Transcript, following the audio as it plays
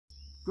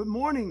Good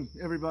morning,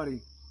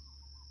 everybody.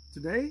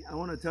 Today, I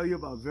want to tell you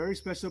about a very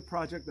special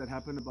project that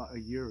happened about a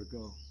year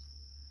ago.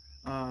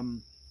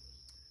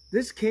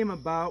 This came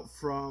about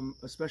from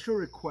a special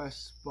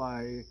request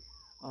by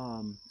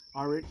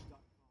RH.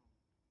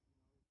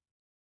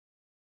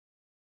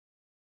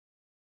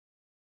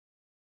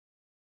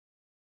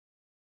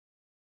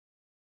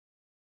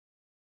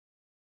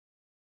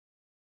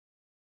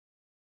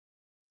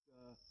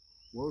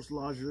 World's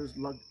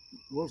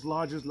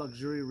largest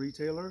luxury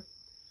retailer,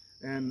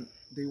 and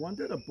they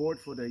wanted a board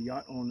for their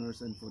yacht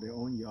owners and for their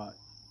own yacht.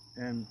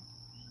 And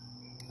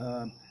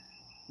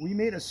we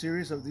made a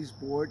series of these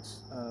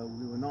boards.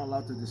 We were not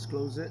allowed to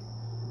disclose it,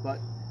 but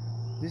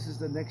this is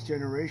the next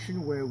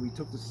generation where we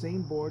took the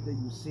same board that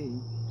you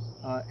see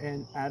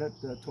and added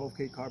the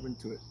 12K carbon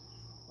to it.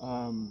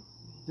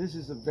 This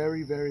is a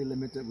very, very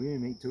limited. We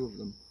only made two of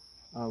them,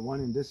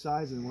 one in this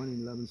size and one in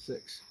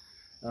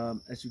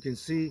 11.6. As you can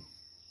see,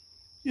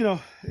 you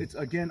know, it's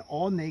again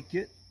all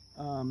naked,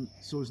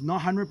 so it's not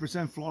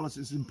 100% flawless.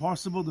 It's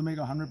impossible to make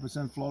a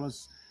 100%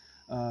 flawless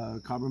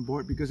carbon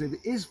board, because if it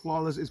is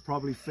flawless, it's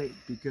probably fake,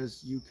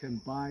 because you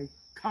can buy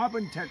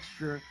carbon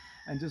texture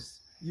and just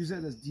use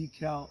it as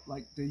decal,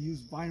 like they use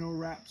vinyl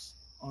wraps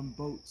on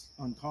boats,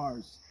 on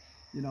cars.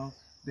 You know,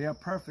 they are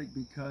perfect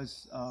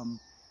because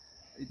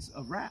it's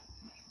a wrap.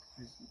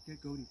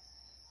 Get Goaty.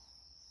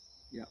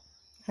 Yeah.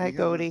 Hi,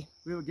 Goaty.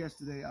 We have a guest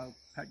today, our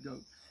pet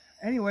goat.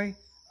 Anyway,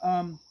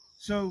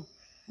 so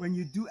when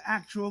you do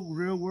actual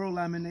real world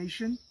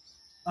lamination,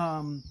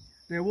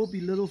 there will be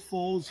little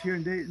folds here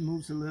and there. It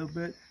moves a little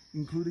bit,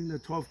 including the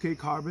 12K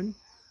carbon,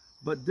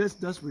 but this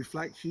does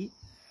reflect heat.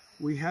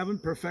 We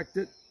haven't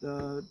perfected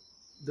the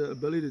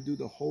ability to do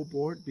the whole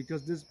board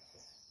because this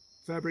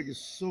fabric is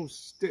so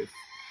stiff.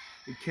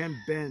 It can't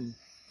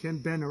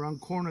bend around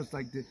corners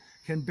like this,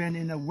 can bend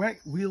in a wet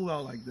wheel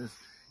well like this.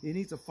 It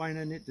needs a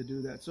finer knit to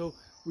do that. So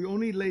we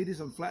only lay this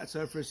on flat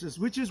surfaces,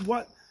 which is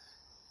what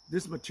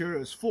this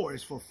material is for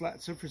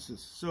flat surfaces.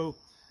 So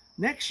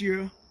next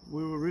year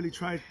we will really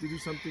try to do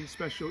something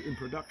special in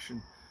production.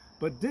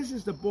 But this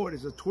is the board.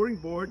 It's a touring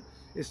board.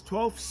 It's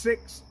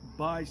 12.6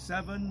 by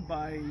 7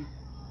 by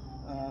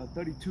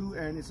 32,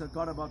 and it's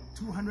got about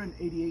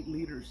 288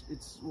 liters. It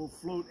will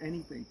float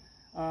anything.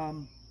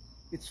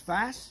 It's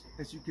fast,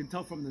 as you can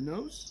tell from the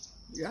nose.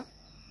 Yeah,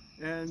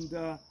 and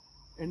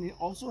it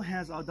also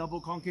has a double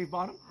concave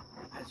bottom,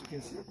 as you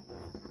can see.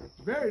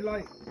 Very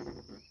light.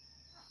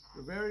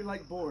 A very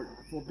light board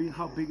for being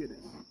how big it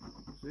is.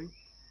 See?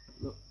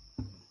 Look.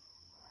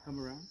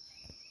 Come around.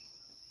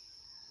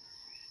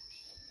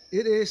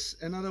 It is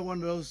another one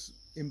of those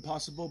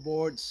impossible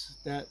boards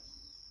that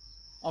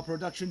our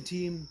production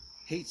team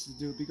hates to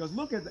do, because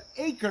look at the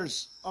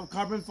acres of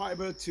carbon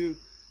fiber to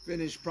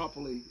finish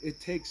properly. It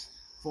takes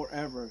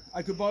forever.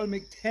 I could probably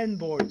make 10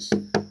 boards,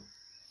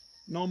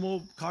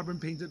 normal carbon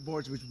painted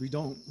boards, which we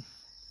don't,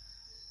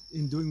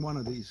 in doing one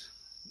of these.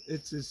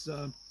 It's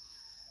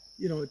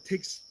you know, it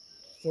takes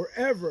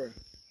forever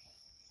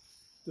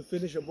to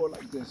finish a board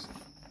like this.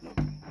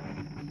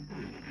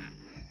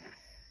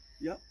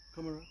 Yep,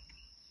 come around.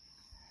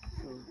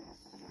 So,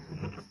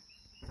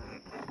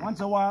 once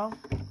a while,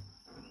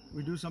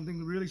 we do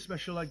something really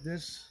special like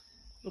this.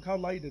 Look how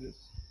light it is.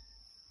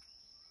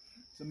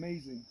 It's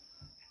amazing.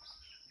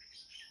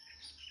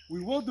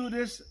 We will do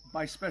this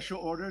by special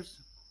orders.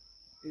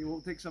 It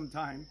will take some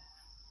time,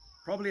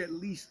 probably at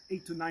least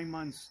 8 to 9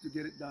 months to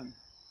get it done,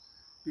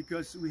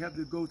 because we have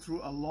to go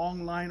through a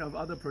long line of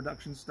other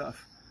production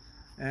stuff.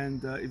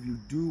 And if you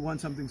do want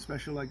something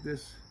special like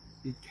this,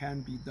 it can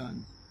be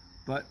done.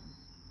 But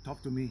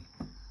talk to me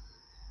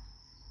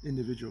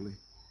individually.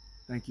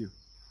 Thank you.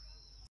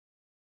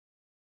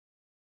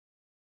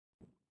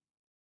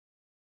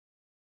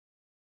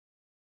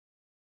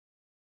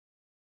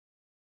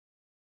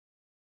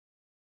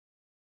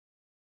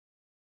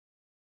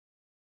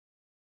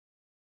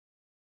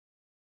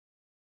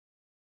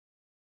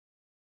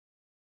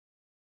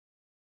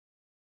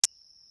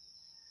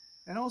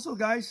 And also,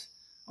 guys,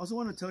 I also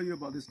want to tell you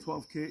about this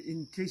 12K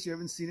in case you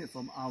haven't seen it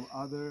from our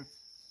other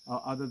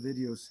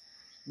videos.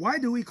 Why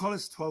do we call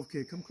this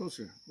 12K? Come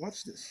closer.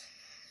 Watch this.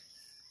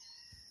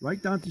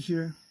 Right down to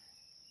here.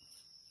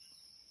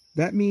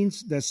 That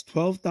means that's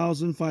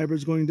 12,000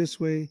 fibers going this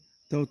way,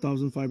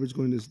 12,000 fibers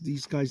going this.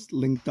 These guys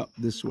linked up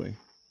this way,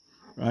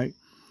 right?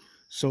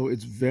 So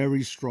it's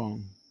very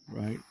strong,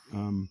 right?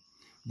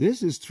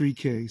 This is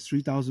 3K,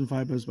 3,000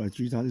 fibers by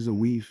 3,000 is a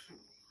weave.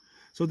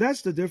 So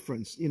that's the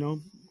difference, you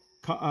know.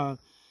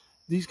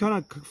 These kind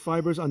of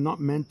fibers are not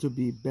meant to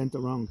be bent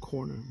around a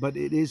corner, but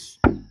it is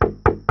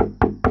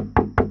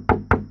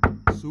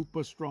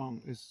super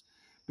strong. It's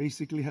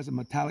basically has a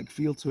metallic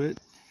feel to it,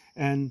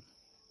 and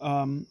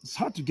it's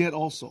hard to get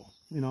also,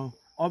 you know.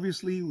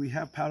 Obviously we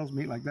have paddles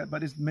made like that,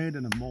 but it's made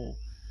in a mold.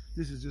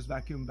 This is just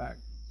vacuum back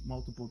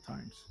multiple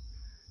times.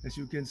 As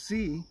you can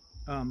see,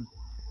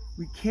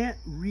 we can't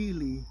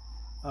really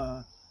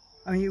I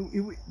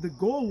mean, the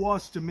goal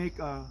was to make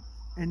a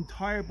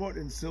entire board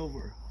in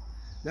silver.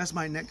 That's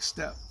my next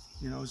step.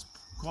 You know, it's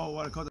called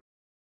what I call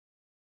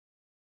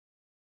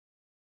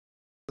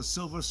the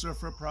Silver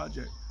Surfer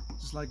project.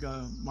 just like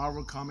a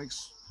Marvel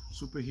Comics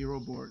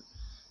superhero board.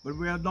 But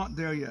we are not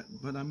there yet.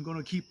 But I'm going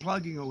to keep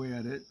plugging away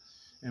at it,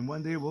 and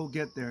one day we'll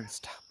get there.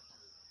 Stop.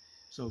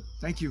 So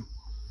thank you.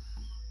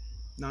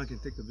 Now I can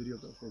take the video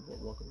before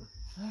I walk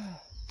away.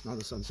 Now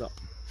the sun's up.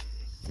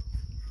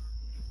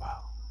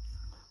 Wow.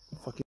 Fucking.